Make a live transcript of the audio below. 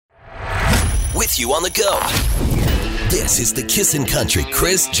with you on the go. This is the Kissin' Country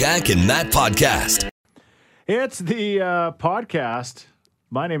Chris, Jack, and Matt podcast. It's the podcast.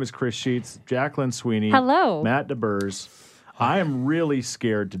 My name is Chris Sheets, Jacqueline Sweeney. Hello. Matt DeBurs. I am really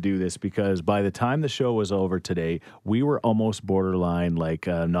scared to do this because by the time the show was over today, we were almost borderline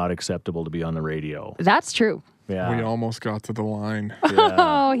not acceptable to be on the radio. That's true. Yeah. We almost got to the line. Yeah.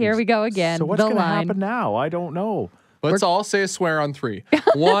 Oh, here we go again. So what's going to happen now? I don't know. Let's all say a swear on 3.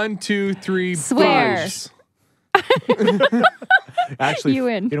 1, 2, 3, Swear. buzz. Actually, You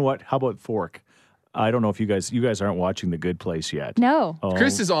win. You know what? How about fork? I don't know if you guys aren't watching The Good Place yet. No. Oh.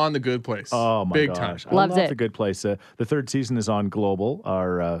 Chris is on The Good Place. Oh, my Big gosh. time. I Loves love it. The Good Place. The third season is on Global,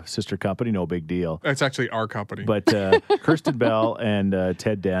 our sister company. No big deal. That's actually our company. But Kirsten Bell and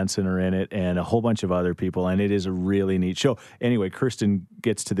Ted Danson are in it and a whole bunch of other people, and it is a really neat show. Anyway, Kirsten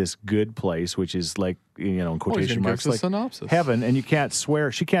gets to this good place, which is like, in quotation marks, give us like a synopsis. heaven, and you can't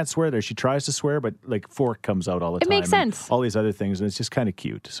swear. She can't swear there. She tries to swear, but like fork comes out all the time. It makes and sense. all these other things, and it's just kind of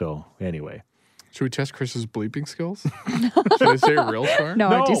cute. So anyway. Should we test Chris's bleeping skills? Should I say a real swear? No,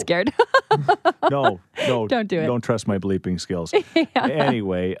 I'm too scared. No. Don't do it. Don't trust my bleeping skills.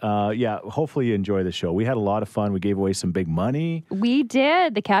 Anyway, hopefully you enjoy the show. We had a lot of fun. We gave away some big money. We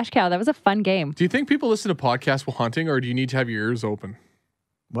did. The cash cow. That was a fun game. Do you think people listen to podcasts while hunting, or do you need to have your ears open?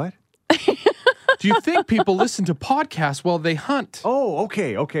 What? Do you think people listen to podcasts while they hunt? Oh,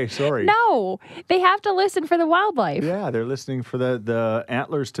 okay, sorry. No, they have to listen for the wildlife. Yeah, they're listening for the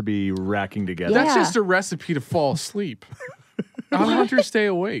antlers to be racking together. That's Yeah. just a recipe to fall asleep. How do hunters stay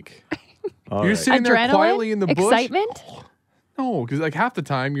awake? All You're right. sitting there Adrenaline? quietly in the bush. Excitement? No, because like half the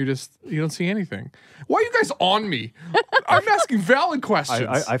time you don't see anything. Why are you guys on me? I'm asking valid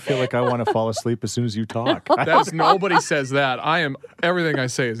questions. I feel like I want to fall asleep as soon as you talk. That's nobody says that. Everything I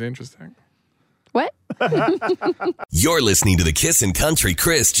say is interesting. What? You're listening to the Kissin' Country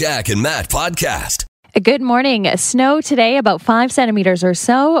Chris, Jack, and Matt podcast. Good morning. Snow today, about 5 centimeters or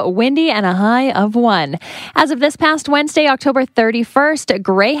so. Windy and a high of 1. As of this past Wednesday, October 31st,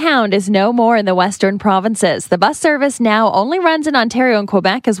 Greyhound is no more in the western provinces. The bus service now only runs in Ontario and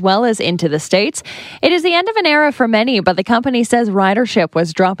Quebec as well as into the States. It is the end of an era for many, but the company says ridership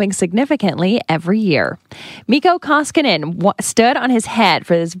was dropping significantly every year. Mikko Koskinen stood on his head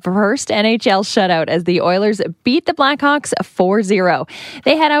for his first NHL shutout as the Oilers beat the Blackhawks 4-0.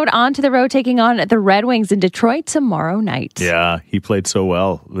 They head out onto the road taking on the Red Wings in Detroit tomorrow night. Yeah, he played so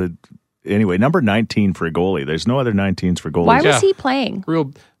well. Anyway, number 19 for a goalie. There's no other 19s for goalies. Why was Yeah. he playing?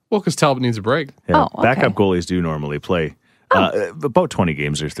 Because Talbot needs a break. Yeah, Oh, okay. backup goalies do normally play about 20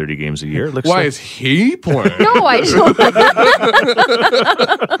 games or 30 games a year. Looks Why like. is he playing? No, I don't.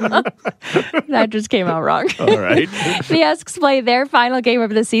 That just came out wrong. All right. The Esks play their final game of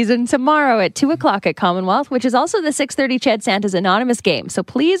the season tomorrow at 2 o'clock at Commonwealth, which is also the 6:30 Ched Santa's Anonymous game. So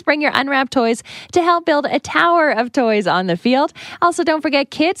please bring your unwrapped toys to help build a tower of toys on the field. Also, don't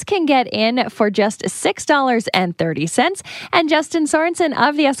forget, kids can get in for just $6.30. And Justin Sorensen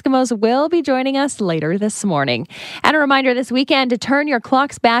of the Eskimos will be joining us later this morning. And a reminder this weekend to turn your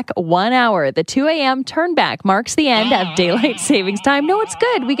clocks back 1 hour. The 2 a.m. turn back marks the end of daylight savings time. No, it's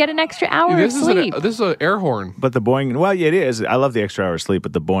good. We get an extra hour This of is sleep. this is an air horn. But the Boeing, well, yeah, it is. I love the extra hour of sleep,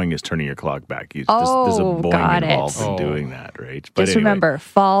 but the Boeing is turning your clock back. There's a Oh, Boeing got it. involved in Oh. doing that, right? But Just anyway, remember,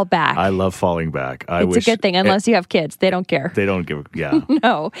 fall back. I love falling back. I It's wish a good thing, unless you have kids. They don't care. they don't give. Yeah.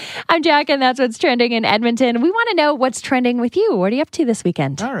 No. I'm Jack, and that's what's trending in Edmonton. We want to know what's trending with you. What are you up to this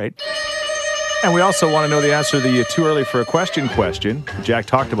weekend? All right. And we also want to know the answer to the too early for a question. Jack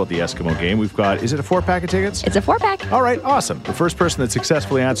talked about the Eskimo game. We've got, is it a 4-pack of tickets? It's a 4-pack. All right, awesome. The first person that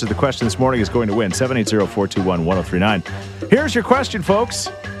successfully answered the question this morning is going to win 780-421-1039. Here's your question, folks.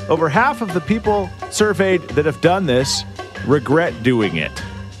 Over half of the people surveyed that have done this regret doing it.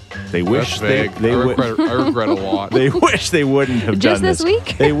 They wish That's vague. they I would. regret a lot. They wish they wouldn't have Just done this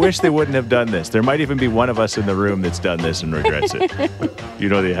week? They wish they wouldn't have done this. There might even be one of us in the room that's done this and regrets it. You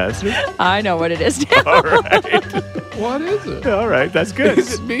know the answer? I know what it is. All right. What is it? All right, that's good.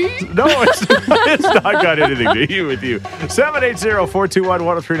 Is it me? No, it's not got anything to do with you.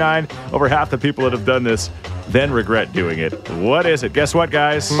 780-421-1039. Over half the people that have done this then regret doing it. What is it? Guess what,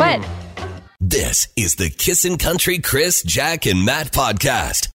 guys? What? This is the Kissin' Country Chris, Jack, and Matt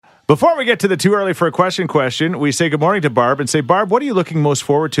podcast. Before we get to the too early for a question, we say good morning to Barb and say, Barb, what are you looking most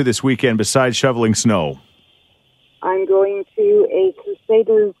forward to this weekend besides shoveling snow? I'm going to a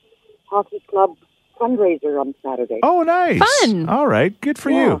Crusaders Hockey Club fundraiser on Saturday. Oh, nice. Fun. All right. Good for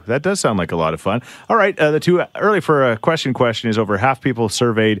you. That does sound like a lot of fun. All right. The too early for a question is over half people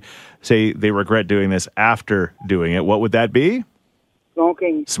surveyed say they regret doing this after doing it. What would that be?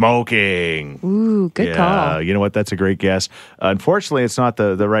 Smoking. Ooh, good call. You know what? That's a great guess. Unfortunately, it's not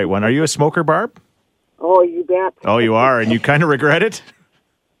the right one. Are you a smoker, Barb? Oh, you bet. Oh, you are, and you kind of regret it?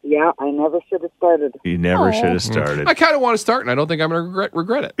 Yeah, I never should have started. You never should have started. I kind of want to start, and I don't think I'm going to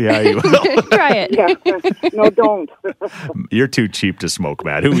regret it. Yeah, you will. Try it. Yeah. No, don't. You're too cheap to smoke,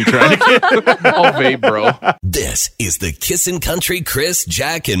 Matt. Who are we trying to get? Oh, vape, bro. This is the Kissin' Country Chris,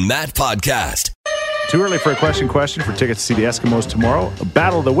 Jack, and Matt podcast. Too early for a question for tickets to see the Eskimos tomorrow.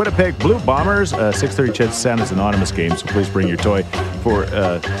 Battle of the Winnipeg Blue Bombers. 6:30 Ched Santa's Anonymous game, so please bring your toy for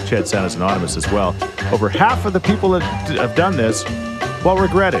Ched Santa's Anonymous as well. Over half of the people that have done this will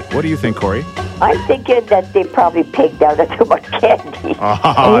regret it. What do you think, Corey? I'm thinking that they probably pigged out of too much candy.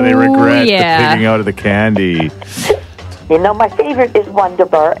 Oh, they regret the pigging out of the candy. You know, my favorite is Wonder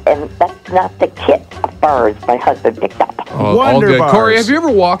Bar, and that's not the kit of bars my husband picked up. All Wonder good. Bars. Corey, have you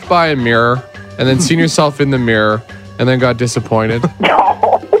ever walked by a mirror and then seen yourself in the mirror and then got disappointed?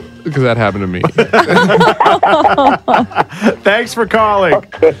 No. Because that happened to me. Thanks for calling.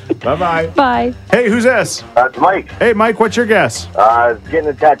 Okay. Bye-bye. Bye. Hey, who's this? It's Mike. Hey, Mike, what's your guess? Getting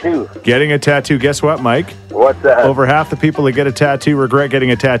a tattoo. Getting a tattoo. Guess what, Mike? What's that? Over half the people that get a tattoo regret getting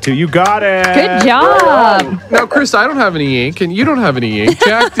a tattoo. You got it. Good job. Now, Chris, I don't have any ink, and you don't have any ink.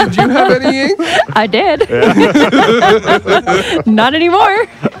 Jack, did you have any ink? I did. Not anymore.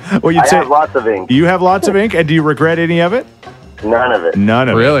 Well, you'd I say have lots of ink. you have lots of ink, and do you regret any of it? None of it. None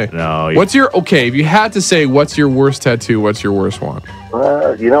of Really? it. No. What's your, okay, if you had to say what's your worst tattoo, what's your worst one?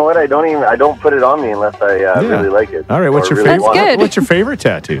 You know what? I don't put it on me unless I really like it. All right. What's Or your really favorite? want it. Good. What's your favorite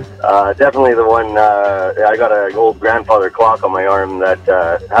tattoo? Definitely the one. I got an old grandfather clock on my arm that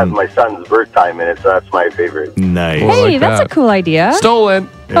has my son's birth time in it, so that's my favorite. Nice. Well, Hey, like that's that. a cool idea. Stolen.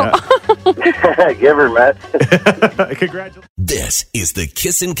 Yeah. Give her, Matt. Congratulations. This is the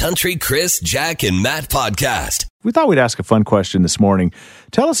Kissin' Country Chris, Jack, and Matt podcast. We thought we'd ask a fun question this morning.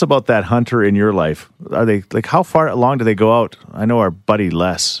 Tell us about that hunter in your life. Are they like how far along do they go out? I know our buddy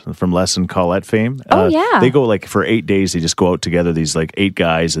Les from Les and Colette fame. Oh, yeah. They go like for 8 days. They just go out together. These like 8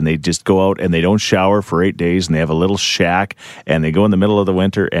 guys, and they just go out and they don't shower for 8 days, and they have a little shack, and they go in the middle of the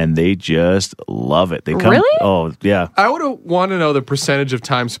winter, and they just love it. They come. Really? Oh yeah, I would want to know the percentage of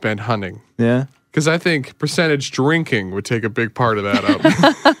time spent hunting. yeah. Because I think percentage drinking would take a big part of that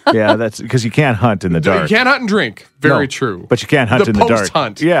out. Yeah, that's because you can't hunt in the dark. You can't hunt and drink. Very No, true. But you can't hunt in the dark.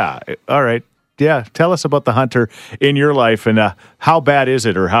 post-hunt. Yeah. All right. Yeah. Tell us about the hunter in your life and how bad is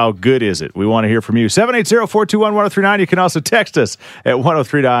it or how good is it? We want to hear from you. 780-421-1039. You can also text us at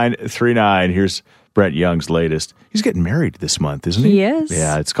 103939. Here's Brett Young's latest. He's getting married this month, isn't he? He is.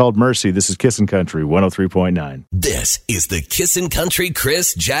 Yeah. It's called Mercy. This is Kissin' Country 103.9. This is the Kissin' Country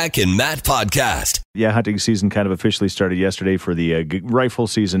Chris, Jack, and Matt podcast. Yeah, hunting season kind of officially started yesterday for the rifle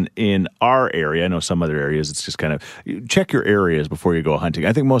season in our area. I know some other areas, it's just kind of check your areas before you go hunting.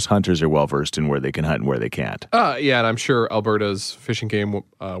 I think most hunters are well versed in where they can hunt and where they can't. Yeah, and I'm sure Alberta's Fish and Game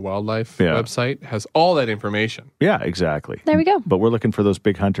Wildlife website has all that information. Yeah, exactly. There we go. But we're looking for those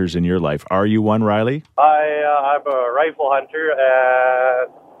big hunters in your life. Are you one, Riley? I'm a rifle hunter,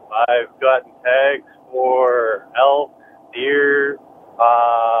 and I've gotten tags for elk, deer,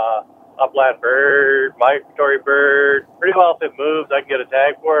 upland bird, migratory bird. Pretty well, if it moves, I can get a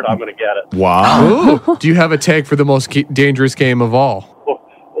tag for it. I'm going to get it. Wow. Ooh. Do you have a tag for the most dangerous game of all?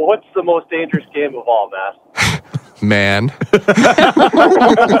 What's the most dangerous game of all, Matt? Man.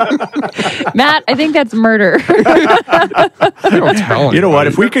 Matt, I think that's murder. Don't tell You know what?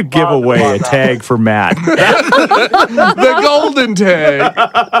 If we could give away a tag for Matt. the golden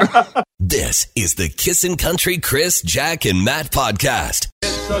tag. This is the Kissin' Country Chris, Jack, and Matt podcast.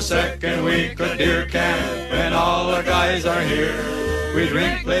 It's the second week of deer camp, and all our guys are here. We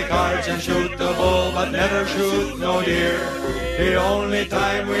drink, play cards, and shoot the bull, but never shoot no deer. The only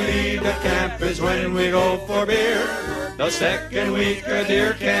time we leave the camp is when we go for beer. The second week of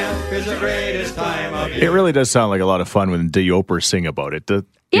deer camp is the greatest time of year. It really does sound like a lot of fun when the Yopers sing about it.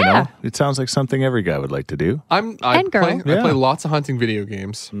 You know, it sounds like something every guy would like to do. I And girl. play lots of hunting video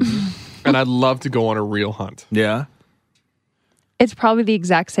games, and I'd love to go on a real hunt. Yeah. It's probably the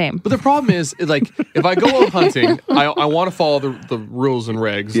exact same. But the problem is, like, if I go out hunting, I want to follow the rules and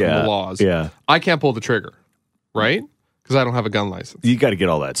regs and the laws. Yeah. I can't pull the trigger, right? Because I don't have a gun license. You got to get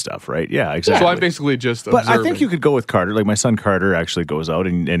all that stuff, right? Yeah, exactly. So I'm basically just But I think observing. you could go with Carter. Like my son Carter actually goes out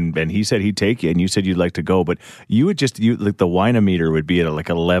and he said he'd take you, and you said you'd like to go, but you would like the whinometer would be at like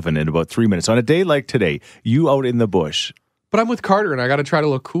 11 in about 3 minutes. On a day like today, you out in the bush, But I'm with Carter, and I got to try to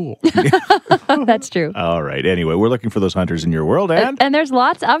look cool. That's true. All right. Anyway, we're looking for those hunters in your world, and there's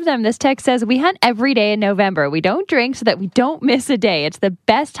lots of them. This text says, we hunt every day in November. We don't drink so that we don't miss a day. It's the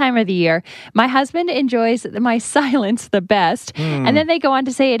best time of the year. My husband enjoys my silence the best. And then they go on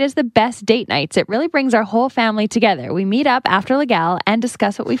to say it is the best date nights. It really brings our whole family together. We meet up after Legal and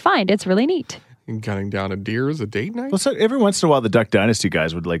discuss what we find. It's really neat. And cutting down a deer is a date night? Well, so every once in a while, the Duck Dynasty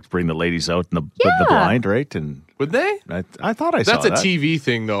guys would like to bring the ladies out in the blind, right? And would they? I thought I saw that. That's a TV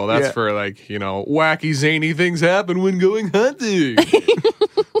thing, though. That's for like, wacky, zany things happen when going hunting.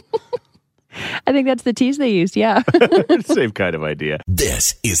 I think that's the tease they used, yeah. Same kind of idea.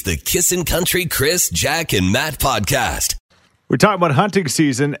 This is the Kissin' Country Chris, Jack, and Matt podcast. We're talking about hunting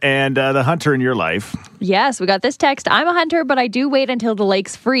season and the hunter in your life. Yes, we got this text. I'm a hunter, but I do wait until the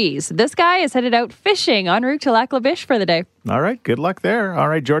lakes freeze. This guy is headed out fishing en route to Lac La Biche for the day. All right, good luck there. All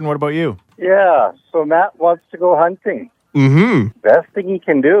right, Jordan, what about you? Yeah, so Matt wants to go hunting. Mm-hmm. Best thing he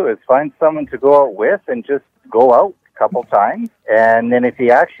can do is find someone to go out with and just go out a couple times. And then if he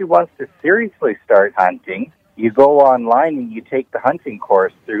actually wants to seriously start hunting, you go online and you take the hunting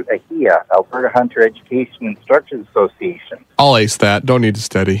course through AHIA, Alberta Hunter Education Instructors Association. I'll ace that. Don't need to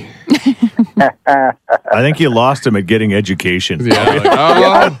study. I think you lost him at getting education. Yeah,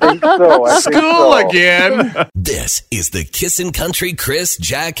 I think so. School again. This is the Kissin' Country Chris,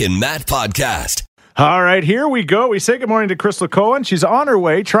 Jack, and Matt podcast. All right, here we go. We say good morning to Crystal Cohen. She's on her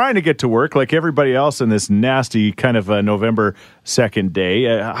way, trying to get to work like everybody else in this nasty kind of November 2nd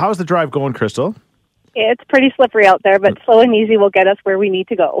day. How's the drive going, Crystal? It's pretty slippery out there, but slow and easy will get us where we need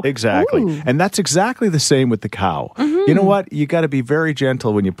to go. Exactly. Ooh. And that's exactly the same with the cow. Mm-hmm. You know what? You got to be very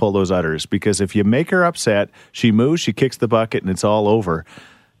gentle when you pull those udders, because if you make her upset, she moves, she kicks the bucket, and it's all over.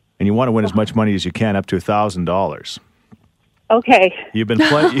 And you want to win as much money as you can, up to $1,000. Okay. You've been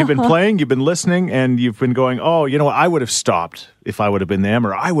playing, you've been listening, and you've been going, oh, you know what? I would have stopped if I would have been them,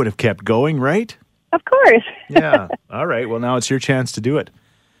 or I would have kept going, right? Of course. Yeah. All right. Well, now it's your chance to do it.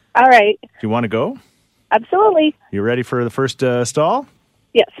 All right. Do you want to go? Absolutely. You ready for the first stall?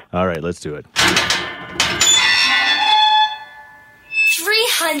 Yes. All right, let's do it.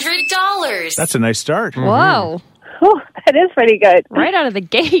 $300. That's a nice start. Whoa. Oh, that is pretty good. Right out of the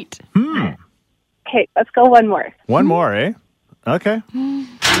gate. Okay, let's go one more. One more, eh? Okay.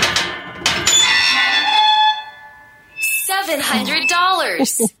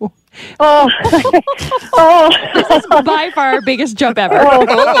 $700. Oh. This is by far our biggest jump ever. Oh,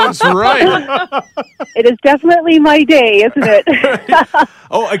 that's right. It is definitely my day, isn't it?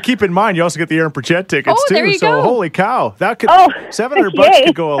 Keep in mind, you also get the Aaron Pritchett tickets, too. There you go. Holy cow. That could $700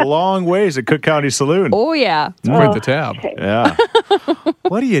 could go a long ways at Cook County Saloon. Oh, yeah. Quite the tab. Okay. Yeah.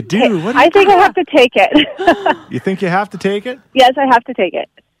 What do you do? I think I have to take it. You think you have to take it? Yes, I have to take it.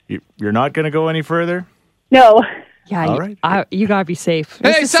 You're not going to go any further? No. Yeah, all right. You got to be safe.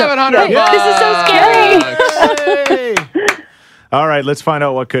 Hey, $700. This is so scary. Hey. All right, let's find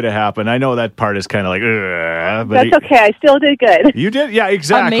out what could have happened. I know that part is kind of like, but that's okay. I still did good. You did? Yeah,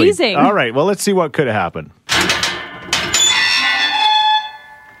 exactly. Amazing. All right, well, let's see what could have happened.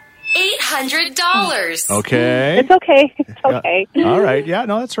 $800. Okay. It's okay. It's okay. All right. Yeah,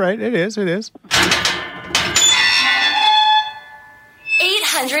 no, that's right. It is.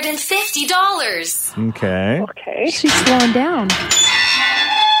 $850. Okay. Okay. She's slowing down.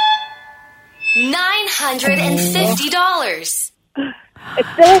 $950. It's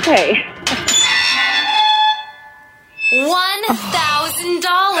still okay.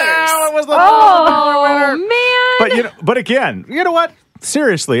 $1,000. It was the Oh, winner. man. But again, you know what?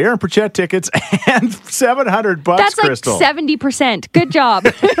 Seriously, Aaron Pritchett tickets and $700. That's like Crystal. 70%. Good job.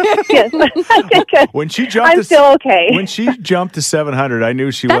 Yes. When she jumped, I'm still okay. When she jumped to 700, I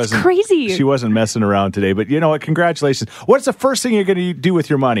knew That's crazy. She wasn't messing around today. But you know what? Congratulations. What's the first thing you're going to do with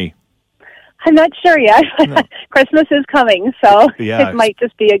your money? I'm not sure yet. No. Christmas is coming, so it might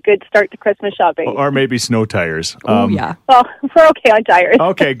just be a good start to Christmas shopping. Or maybe snow tires. Yeah. Well, we're okay on tires.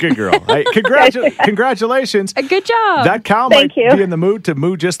 Okay, good girl. Hey, congratulations. Good job. That cow might be in the mood to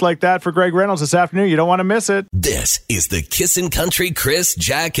moo just like that for Greg Reynolds this afternoon. You don't want to miss it. This is the Kissin' Country Chris,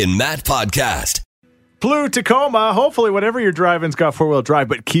 Jack, and Matt podcast. Blue Tacoma, hopefully whatever you're driving's got four-wheel drive,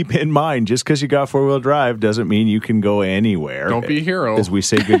 but keep in mind, just because you got four-wheel drive doesn't mean you can go anywhere. Don't be a hero. As we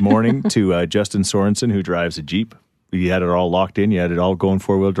say good morning to Justin Sorensen, who drives a Jeep. You had it all locked in. You had it all going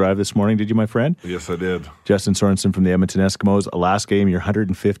four-wheel drive this morning, did you, my friend? Yes, I did. Justin Sorensen from the Edmonton Eskimos. Last game, your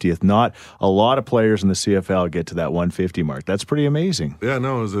 150th. Not a lot of players in the CFL get to that 150 mark. That's pretty amazing. Yeah,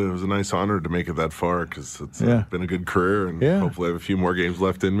 no, it was a nice honor to make it that far because it's been a good career, and hopefully I have a few more games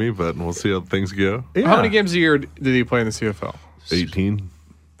left in me, but we'll see how things go. Yeah. How many games a year did he play in the CFL? 18.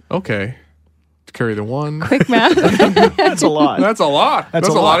 Okay. to carry the one. Quick math. That's a lot. That's a lot. That's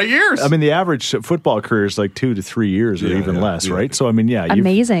a lot of years. I mean, the average football career is like 2 to 3 years or even less, right? So, I mean,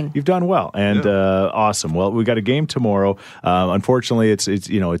 amazing. You've done well and awesome. Well, we got a game tomorrow. Unfortunately, it's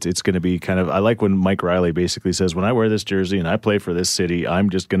going to be kind of. I like when Mike Riley basically says, "When I wear this jersey and I play for this city, I'm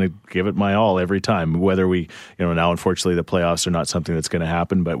just going to give it my all every time." Whether we, now unfortunately the playoffs are not something that's going to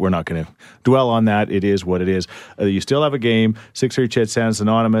happen, but we're not going to dwell on that. It is what it is. You still have a game. 6:30 CHED Santa's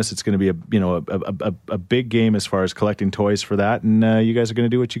Anonymous. It's going to be a big game as far as collecting toys for that, and you guys are going to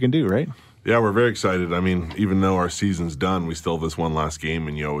do what you can do, right? Yeah, we're very excited. I mean, even though our season's done, we still have this one last game,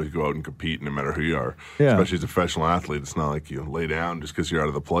 and you always go out and compete no matter who you are. Yeah. Especially as a professional athlete, it's not like you lay down just because you're out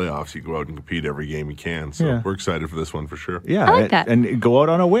of the playoffs. You go out and compete every game you can. So we're excited for this one for sure. Yeah, I like that. And go out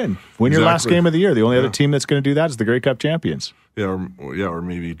on a win. Win your last game of the year. The only other team that's going to do that is the Grey Cup champions. Yeah, or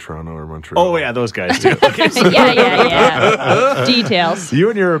maybe Toronto or Montreal. Oh, yeah, those guys too. Yeah. Details. You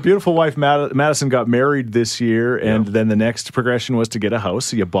and your beautiful wife, Madison, got married this year, and then the next progression was to get a house.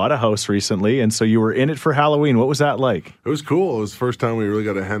 So you bought a house recently, and so you were in it for Halloween. What was that like? It was cool. It was the first time we really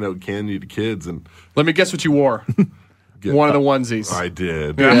got to hand out candy to kids. And let me guess what you wore. One of the onesies. I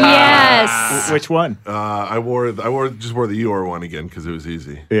did. Yes. Which one? I wore the Eeyore one again because it was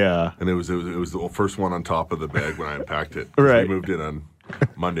easy. Yeah. And it was the first one on top of the bag when I unpacked it. Right. We moved it on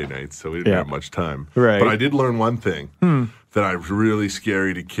Monday nights, so we didn't have much time. Right. But I did learn one thing. That I'm really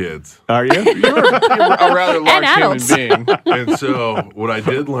scary to kids. Are you? You're a rather large human being. And so what I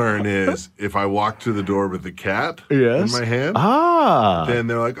did learn is if I walk to the door with the cat in my hand, then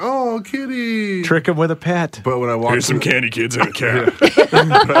they're like, "Oh, kitty." Trick them with a pet. But when I walk Here's some candy kids and a cat.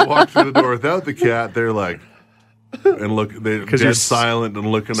 when I walk through the door without the cat, they're like, and look, they're dead silent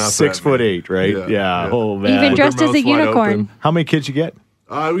and looking up 6'8", right? Yeah. Oh, man. Even dressed as a unicorn. How many kids you get?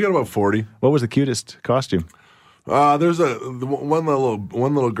 We got about 40. What was the cutest costume? There's one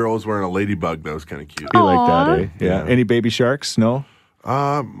little girl was wearing a ladybug that was kind of cute. You like that, eh? Yeah. Any baby sharks? No?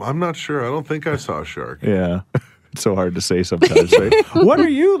 I'm not sure. I don't think I saw a shark. Yeah. It's so hard to say sometimes, right? What are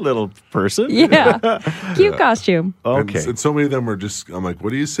you, little person? Yeah. Cute costume. Okay. And so many of them were just, I'm like,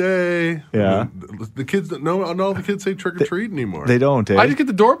 what do you say? Yeah. The kids, not all the kids say trick or treat anymore. They don't, eh? I just get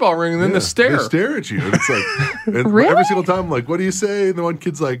the doorbell ring and then they stare. They stare at you. And it's like, and Really? every single time I'm like, what do you say? And the one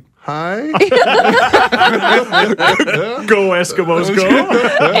kid's like, hi. Go Eskimos, go.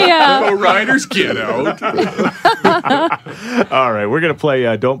 Yeah. Go Riders, get out. All right, we're going to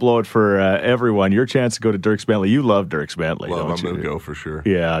play Don't Blow It for everyone. Your chance to go to Dierks Bentley. You love Dierks Bentley, I'm don't going you? to go for sure.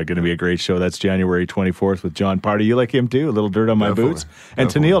 Yeah, going to be a great show. That's January 24th with John Party. You like him too? A little dirt on my boots. And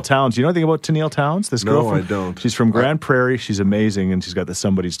Tennille Towns. You know anything about Tennille Towns? This girl I don't. She's from Grand Prairie. She's amazing, and she's got the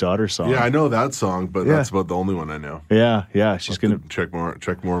Somebody's Daughter song. Yeah, I know that song, but that's about the only one I know. Yeah. She's going to check more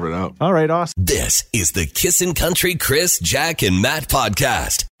of it out. All right, awesome. This is the Kissin' Country Chris, Jack, and Matt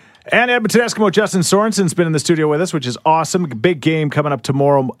podcast. And Edmonton Eskimo Justin Sorensen's been in the studio with us, which is awesome. Big game coming up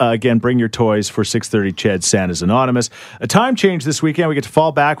tomorrow. Again, bring your toys for 6:30 CHED Santa's Anonymous. A time change this weekend. We get to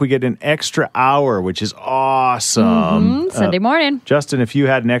fall back. We get an extra hour, which is awesome. Sunday morning. Justin, if you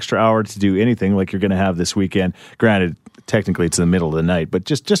had an extra hour to do anything like you're going to have this weekend, granted, technically it's in the middle of the night, but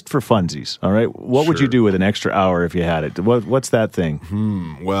just for funsies, all right? What would you do with an extra hour if you had it? What's that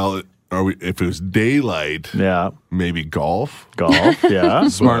thing? Well, if it was daylight, maybe golf. Yeah.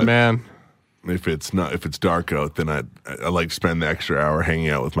 Smart man. If it's dark out, then I like to spend the extra hour hanging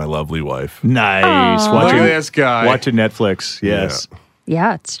out with my lovely wife. Nice. Look at this guy. Watching Netflix. Yes.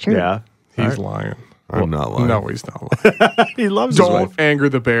 Yeah, it's true. Yeah. He's lying. I'm not lying. No, he's not lying. He loves his wife. Don't anger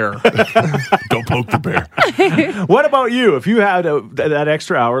the bear. Don't poke the bear. What about you? If you had that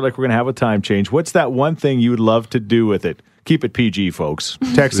extra hour like we're going to have a time change, what's that one thing you would love to do with it? Keep it PG, folks.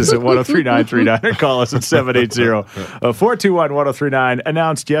 Text us at 103939 or call us at 780-421-1039.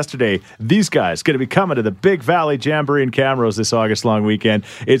 Announced yesterday, these guys going to be coming to the Big Valley Jamboree in Camrose this August long weekend.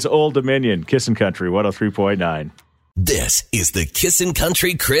 It's Old Dominion, Kissin' Country 103.9. This is the Kissin'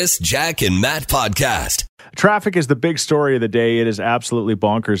 Country Chris, Jack, and Matt podcast. Traffic is the big story of the day. It is absolutely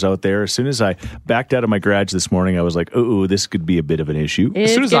bonkers out there. As soon as I backed out of my garage this morning, I was like, oh, this could be a bit of an issue.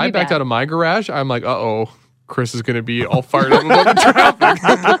 As soon as I backed out of my garage, I'm like, uh-oh. Chris is going to be all fired up about the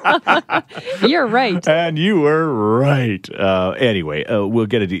traffic. You're right. And you were right. Anyway, we'll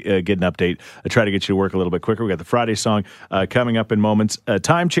get an update. I'll try to get you to work a little bit quicker. We got the Friday song coming up in moments.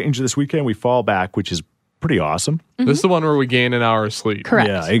 Time change this weekend. We fall back, which is pretty awesome. Mm-hmm. This is the one where we gain an hour of sleep. Correct.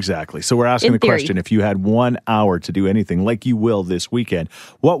 Yeah, exactly. So we're asking the question, if you had 1 hour to do anything like you will this weekend,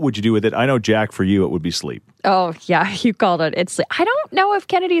 what would you do with it? I know, Jack, for you, it would be sleep. Oh, yeah, you called it. I don't know if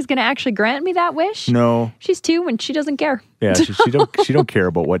Kennedy's going to actually grant me that wish. No. She's 2 and she doesn't care. Yeah, she don't care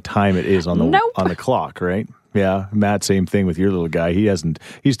about what time it is on the on the clock, right? Yeah, Matt, same thing with your little guy. He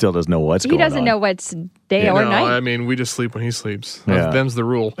still doesn't know what's going on. He doesn't know what's day or night. I mean, we just sleep when he sleeps. Them's the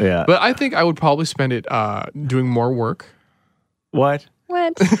rule. Yeah. But I think I would probably spend it doing more work. What?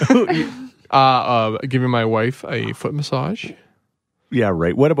 Giving my wife a foot massage. Yeah,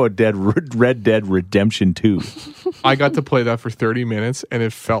 right. What about Red Dead Redemption 2? I got to play that for 30 minutes, and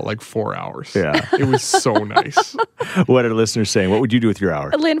it felt like 4 hours. Yeah. It was so nice. What are listeners saying? What would you do with your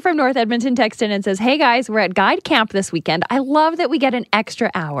hour? Lynn from North Edmonton texted in and says, hey, guys, we're at guide camp this weekend. I love that we get an extra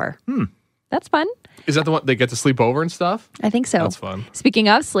hour. That's fun. Is that the one they get to sleep over and stuff? I think so. That's fun. Speaking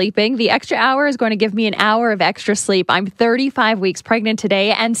of sleeping, the extra hour is going to give me an hour of extra sleep. I'm 35 weeks pregnant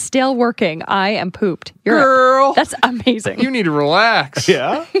today and still working. I am pooped. Girl. That's amazing. You need to relax.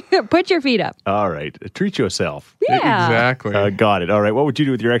 Yeah? Put your feet up. All right. Treat yourself. Yeah. Exactly. Got it. All right. What would you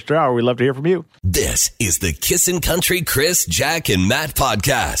do with your extra hour? We'd love to hear from you. This is the Kissin' Country Chris, Jack, and Matt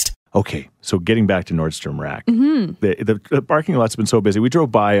podcast. Okay, so getting back to Nordstrom Rack. The parking lot's been so busy. We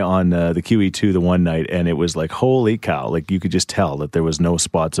drove by on the QE2 the one night, and it was like, holy cow. Like, you could just tell that there was no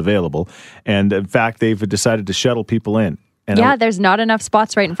spots available. And in fact, they've decided to shuttle people in. And there's not enough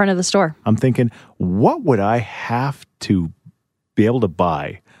spots right in front of the store. I'm thinking, what would I have to be able to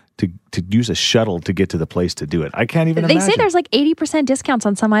buy to use a shuttle to get to the place to do it? I can't even imagine. They say there's like 80% discounts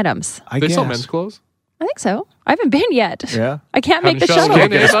on some items. They sell men's clothes? I think so. I haven't been yet. Yeah. I can't make the shuttle.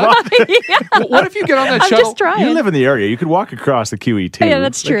 What if you get on that shuttle? I'm just trying. You live in the area. You could walk across the QE2. Yeah,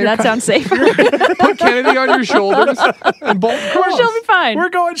 that's true. That sounds safe. Put Kennedy on your shoulders and bolt across. She'll be fine. We're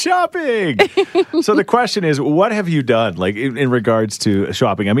going shopping. So the question is, what have you done, like in regards to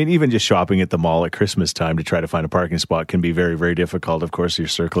shopping? I mean, even just shopping at the mall at Christmas time to try to find a parking spot can be very, very difficult. Of course, you're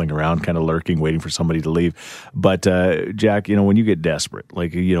circling around, kind of lurking, waiting for somebody to leave. But Jack, when you get desperate,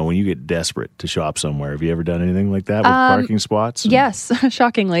 to shop somewhere, have you ever done anything like that with parking spots? Yes,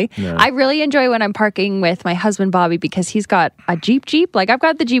 shockingly. Yeah. I really enjoy when I'm parking with my husband, Bobby, because he's got a Jeep. Like, I've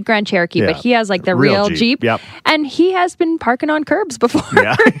got the Jeep Grand Cherokee, but he has like the real Jeep. Yep. And he has been parking on curbs before.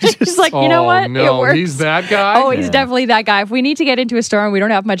 Yeah. He's like, you know what? No, it works. He's that guy? Oh, he's definitely that guy. If we need to get into a store and we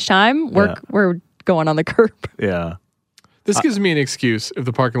don't have much time, we're going on the curb. Yeah. This gives me an excuse, if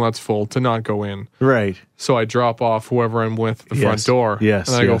the parking lot's full, to not go in. Right. So I drop off whoever I'm with at the front door. Yes.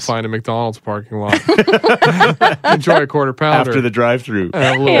 And I go find a McDonald's parking lot. Enjoy a quarter pounder. After the drive-thru.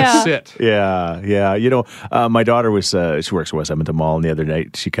 And a little sit. Yeah. My daughter she works at West Edmonton Mall, and the other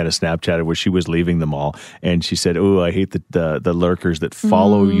night she kind of Snapchatted where she was leaving the mall, and she said, "Oh, I hate the lurkers that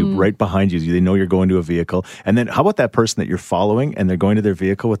follow you right behind you. They know you're going to a vehicle. And then how about that person that you're following, and they're going to their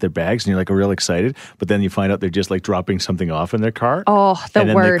vehicle with their bags, and you're like real excited, but then you find out they're just like dropping something off in their car. Oh, the and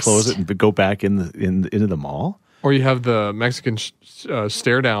then worst. They close it and go back into the mall." Or you have the Mexican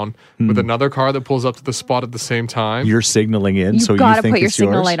stare down with another car that pulls up to the spot at the same time. You're signaling in, You've so you gotta think put your it's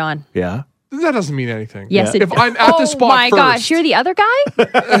signal yours? light on. Yeah. That doesn't mean anything. Yes, If I'm at the spot Oh my first, gosh, you're the other guy?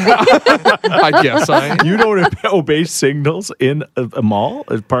 I guess I am. You don't obey signals in a mall,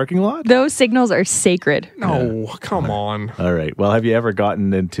 a parking lot? Those signals are sacred. No, come on. All right. Well, have you ever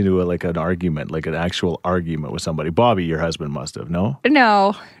gotten into an argument, like an actual argument with somebody? Bobby, your husband must have, no?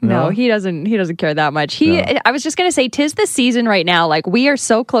 No, he doesn't care that much. I was just going to say, 'tis the season right now. Like, we are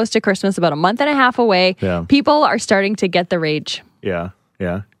so close to Christmas, about a month and a half away. Yeah. People are starting to get the rage. Yeah.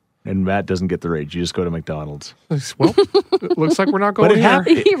 And Matt doesn't get the rage. You just go to McDonald's. Well, it looks like we're not going here.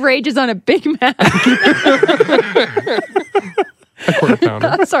 He rages on a Big Mac. A quarter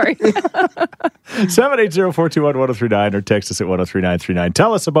pounder. Sorry. 780-421-1039 or text us at 103939.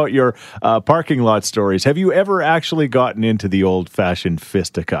 Tell us about your parking lot stories. Have you ever actually gotten into the old-fashioned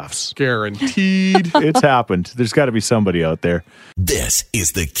fisticuffs? Guaranteed. It's happened. There's got to be somebody out there. This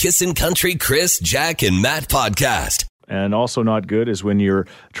is the Kissin' Country Chris, Jack, and Matt podcast. And also not good is when you're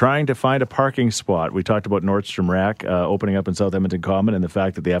trying to find a parking spot. We talked about Nordstrom Rack opening up in South Edmonton Common and the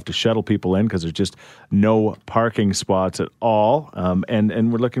fact that they have to shuttle people in because there's just no parking spots at all.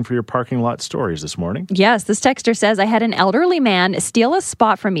 And we're looking for your parking lot stories this morning. Yes, this texter says, I had an elderly man steal a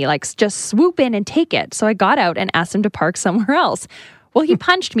spot from me, like just swoop in and take it. So I got out and asked him to park somewhere else. Well, he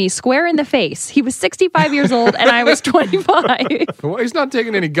punched me square in the face. He was 65 years old and I was 25. Well, he's not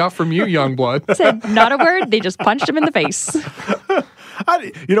taking any guff from you, young blood. Said not a word. They just punched him in the face.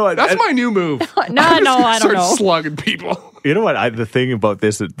 You know what? That's my new move. No, I don't Start know. slugging people. You know what? The thing about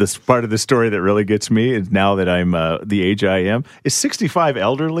this part of the story that really gets me is now that I'm the age I am, is 65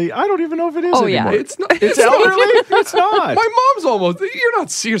 elderly? I don't even know if it is anymore. Yeah. It's not. It's elderly? It's not. My mom's almost. You're not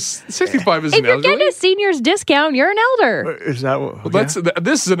serious. 65 is If an you're elderly. getting a senior's discount, you're an elder. Is that what?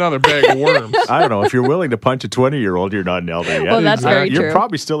 This is another bag of worms. I don't know. If you're willing to punch a 20-year-old, you're not an elder yet. Well, that's very You're true.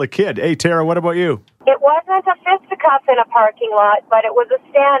 probably still a kid. Hey, Tara, what about you? It wasn't a fisticuff in a parking lot, but it was a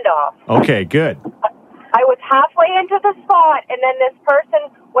standoff. Okay, good. I was halfway into the spot, and then this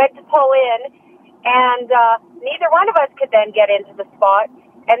person went to pull in, and neither one of us could then get into the spot.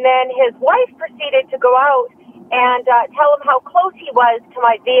 And then his wife proceeded to go out and tell him how close he was to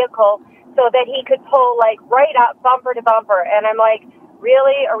my vehicle so that he could pull, like, right up, bumper to bumper. And I'm like,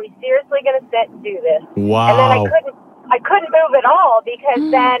 really? Are we seriously going to sit and do this? Wow. And then I couldn't move at all because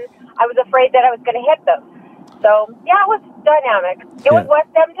then I was afraid that I was going to hit them. So, yeah, it was dynamic. It was West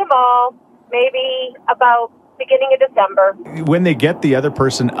Edmonton Mall, maybe about beginning of December. When they get the other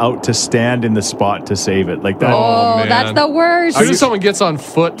person out to stand in the spot to save it, like that. Oh, man. That's the worst. As soon as someone gets on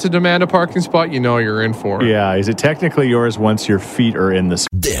foot to demand a parking spot, you know you're in for it. Yeah, is it technically yours once your feet are in the spot?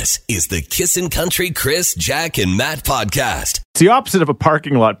 This is the Kissin' Country Chris, Jack, and Matt podcast. It's the opposite of a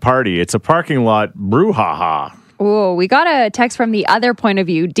parking lot party. It's a parking lot brouhaha. Oh, we got a text from the other point of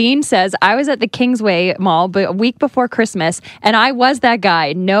view. Dean says, I was at the Kingsway Mall a week before Christmas, and I was that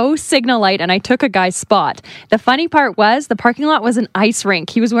guy. No signal light, and I took a guy's spot. The funny part was the parking lot was an ice rink.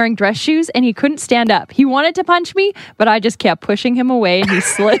 He was wearing dress shoes, and he couldn't stand up. He wanted to punch me, but I just kept pushing him away, and he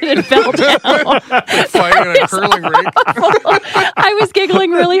slid and fell down. Fighting in a curling rink. I was giggling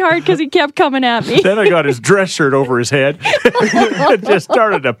really hard because he kept coming at me. Then I got his dress shirt over his head and just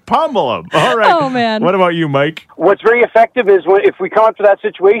started to pummel him. All right. Oh, man. What about you, Mike? What's very effective is if we come up to that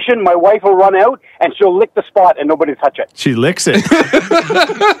situation, my wife will run out and she'll lick the spot and nobody touch it. She licks it.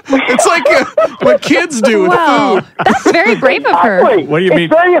 It's like what kids do with food. That's very brave of her. Exactly. What do you mean?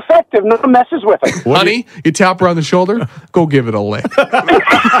 It's very effective. No one messes with it. Honey, you tap her on the shoulder, go give it a lick.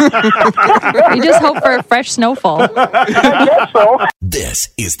 You just hope for a fresh snowfall. I guess so. This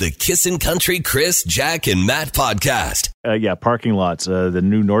is the Kissin' Country Chris, Jack, and Matt podcast. Parking lots. The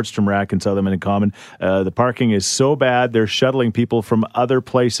new Nordstrom Rack in South Edmonton Common. The parking is so bad, they're shuttling people from other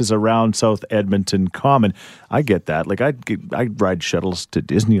places around South Edmonton Common. I get that. Like, I'd ride shuttles to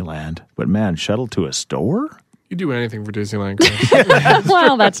Disneyland, but man, shuttle to a store? You do anything for Disneyland, Chris.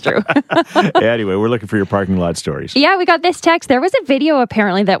 Well, that's true. Anyway, we're looking for your parking lot stories. Yeah, we got this text. There was a video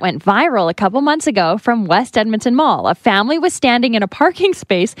apparently that went viral a couple months ago from West Edmonton Mall. A family was standing in a parking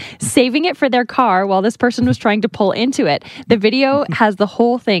space, saving it for their car while this person was trying to pull into it. The video has the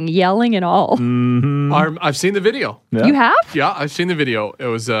whole thing, yelling and all. Mm-hmm. I've seen the video. Yeah. You have? Yeah, I've seen the video. It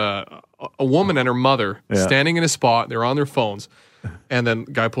was a woman and her mother standing in a spot. They're on their phones. And then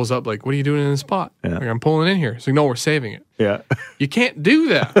the guy pulls up like, what are you doing in the spot? Yeah. Like, I'm pulling in here. So, no, we're saving it. Yeah. You can't do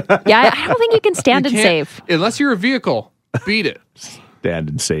that. Yeah, I don't think you can stand and save. Unless you're a vehicle. Beat it. Stand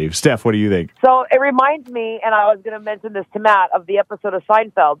and save. Steph, what do you think? So it reminds me, and I was going to mention this to Matt, of the episode of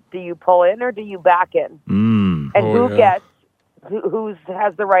Seinfeld. Do you pull in or do you back in? And who gets, who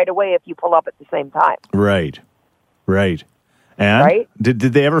has the right of way if you pull up at the same time? Right. And right? Did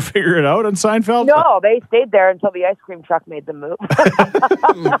they ever figure it out on Seinfeld? No, they stayed there until the ice cream truck made them move.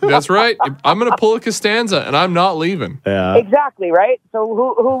 That's right. I'm going to pull a Costanza, and I'm not leaving. Yeah. Exactly, right? So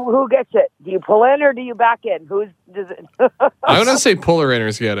who gets it? Do you pull in or do you back in? Does it? I'm going to say puller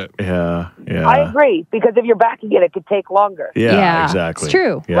inners get it. Yeah. I agree, because if you're backing it could take longer. Yeah, exactly. It's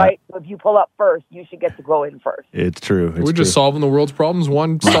true. Yeah. Right? So if you pull up first, you should get to go in first. It's true. We're just solving the world's problems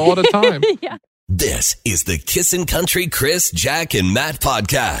one stall at a time. Yeah. This is the Kissin' Country Chris, Jack, and Matt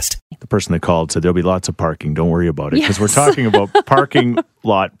podcast. The person that called said there'll be lots of parking. Don't worry about it, because we're talking about parking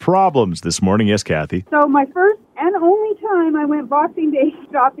lot problems this morning. Yes, Kathy? So my first and only time I went Boxing Day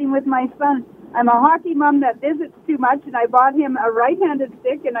shopping with my son. I'm a hockey mom that visits too much, and I bought him a right-handed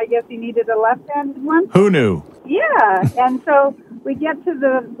stick, and I guess he needed a left-handed one. Who knew? Yeah, and so we get to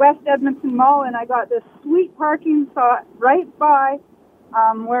the West Edmonton Mall, and I got this sweet parking spot right by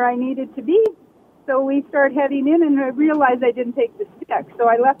where I needed to be. So we start heading in, and I realized I didn't take the stick. So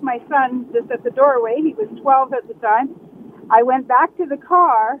I left my son just at the doorway. He was 12 at the time. I went back to the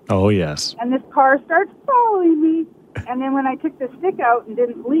car. Oh, yes. And this car starts following me. And then when I took the stick out and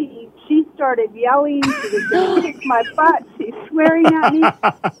didn't leave, she started yelling. She was going to kick my butt. She's swearing at me.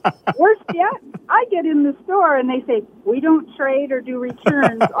 Worse yet, I get in the store, and they say, we don't trade or do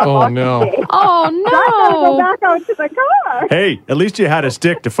returns on Boxing Day. Oh, no. So I got to go back out to the car. Hey, at least you had a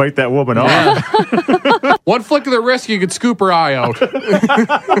stick to fight that woman off. One flick of the wrist, you could scoop her eye out.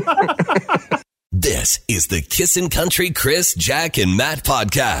 This is the Kissin' Country Chris, Jack, and Matt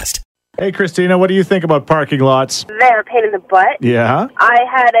podcast. Hey, Christina, what do you think about parking lots? They're a pain in the butt. Yeah? I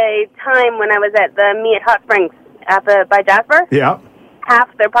had a time when I was at the Me at Hot Springs by Jasper. Yeah.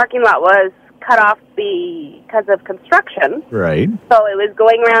 Half their parking lot was cut off because of construction. Right. So it was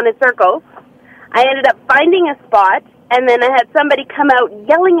going around in circles. I ended up finding a spot, And then I had somebody come out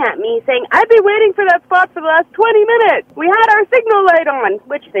yelling at me saying, I've been waiting for that spot for the last 20 minutes. We had our signal light on,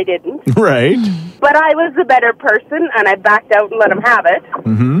 which they didn't. Right. But I was the better person, and I backed out and let them have it.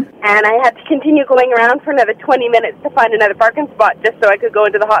 Mm-hmm. And I had to continue going around for another 20 minutes to find another parking spot just so I could go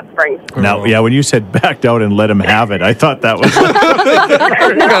into the hot springs. Now, yeah, when you said backed out and let him have it, I thought that was the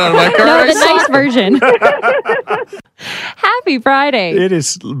nice version. Happy Friday. It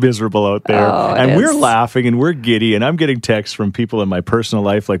is miserable out there. And we're laughing and we're giddy, and I'm getting texts from people in my personal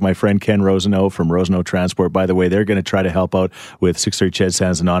life, like my friend Ken Rosenow from Rosenow Transport. By the way, they're going to try to help out with 630 Ched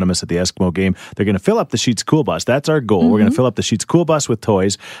Sands Anonymous at the Eskimo game. They're going to fill up the Sheets Cool Bus. That's our goal. We're going to fill up the Sheets Cool Bus with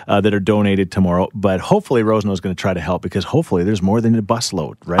toys that are donated tomorrow. But hopefully Rosenow is going to try to help, because hopefully there's more than a bus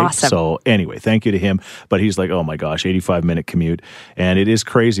load, right? Awesome. So anyway, thank you to him. But he's like, oh my gosh, 85-minute commute. And it is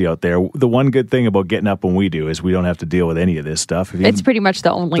crazy out there. The one good thing about getting up when we do is we don't have to deal with any of this stuff. It's pretty much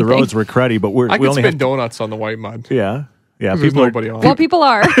the only thing. The roads were cruddy, but I we could only spin have donuts on the white mud. Yeah. Yeah, There's nobody on. Well, people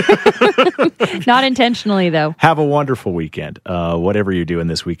are. Not intentionally, though. Have a wonderful weekend. Whatever you're doing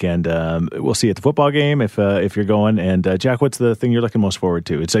this weekend. We'll see you at the football game if you're going. And Jack, what's the thing you're looking most forward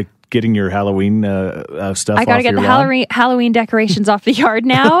to? It's like getting your Halloween stuff I got to get the Halloween decorations off the yard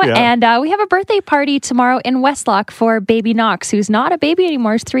now. Yeah. And we have a birthday party tomorrow in Westlock for baby Knox, who's not a baby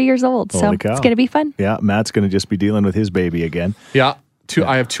anymore. He's 3 years old. Holy So cow. it's going to be fun. Yeah, Matt's going to just be dealing with his baby again. Yeah.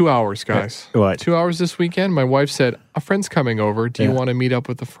 I have 2 hours, guys. What? 2 hours this weekend. My wife said, a friend's coming over. Do you want to meet up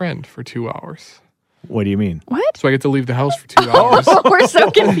with a friend for 2 hours? What do you mean? What? So I get to leave the house for 2 hours. We're so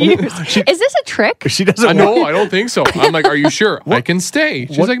confused. Is this a trick? She doesn't No, I don't think so. I'm like, are you sure? I can stay.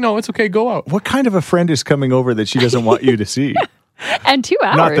 She's like, no, it's okay. Go out. What kind of a friend is coming over that she doesn't want you to see? And 2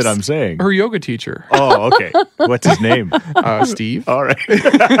 hours. Not that I'm saying. Her yoga teacher. Oh, okay. What's his name? Steve. All right.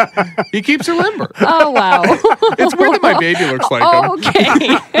 He keeps her limber. Oh, wow. It's weird that my baby looks like him. Okay.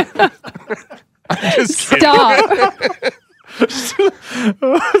 I'm just Stop.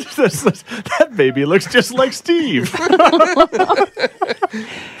 That baby looks just like Steve.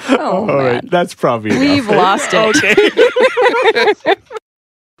 All right, that's probably We've enough. lost it. Okay.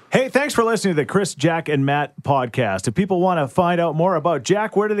 Hey, thanks for listening to the Chris, Jack, and Matt podcast. If people want to find out more about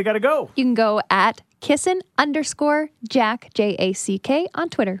Jack, where do they got to go? You can go at kissin_Jack, Jack, on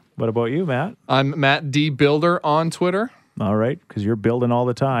Twitter. What about you, Matt? I'm Matt D. Builder on Twitter. All right, because you're building all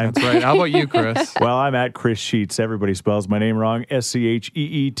the time. That's right. How about you, Chris? Well, I'm at Chris Sheets. Everybody spells my name wrong,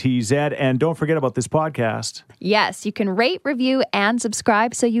 SCHEETZ. And don't forget about this podcast. Yes, you can rate, review, and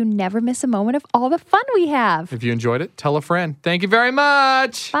subscribe so you never miss a moment of all the fun we have. If you enjoyed it, tell a friend. Thank you very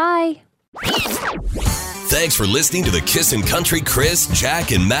much. Bye. Thanks for listening to the Kissin' Country Chris,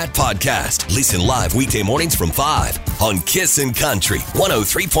 Jack, and Matt podcast. Listen live weekday mornings from 5 on Kissin' Country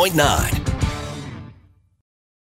 103.9.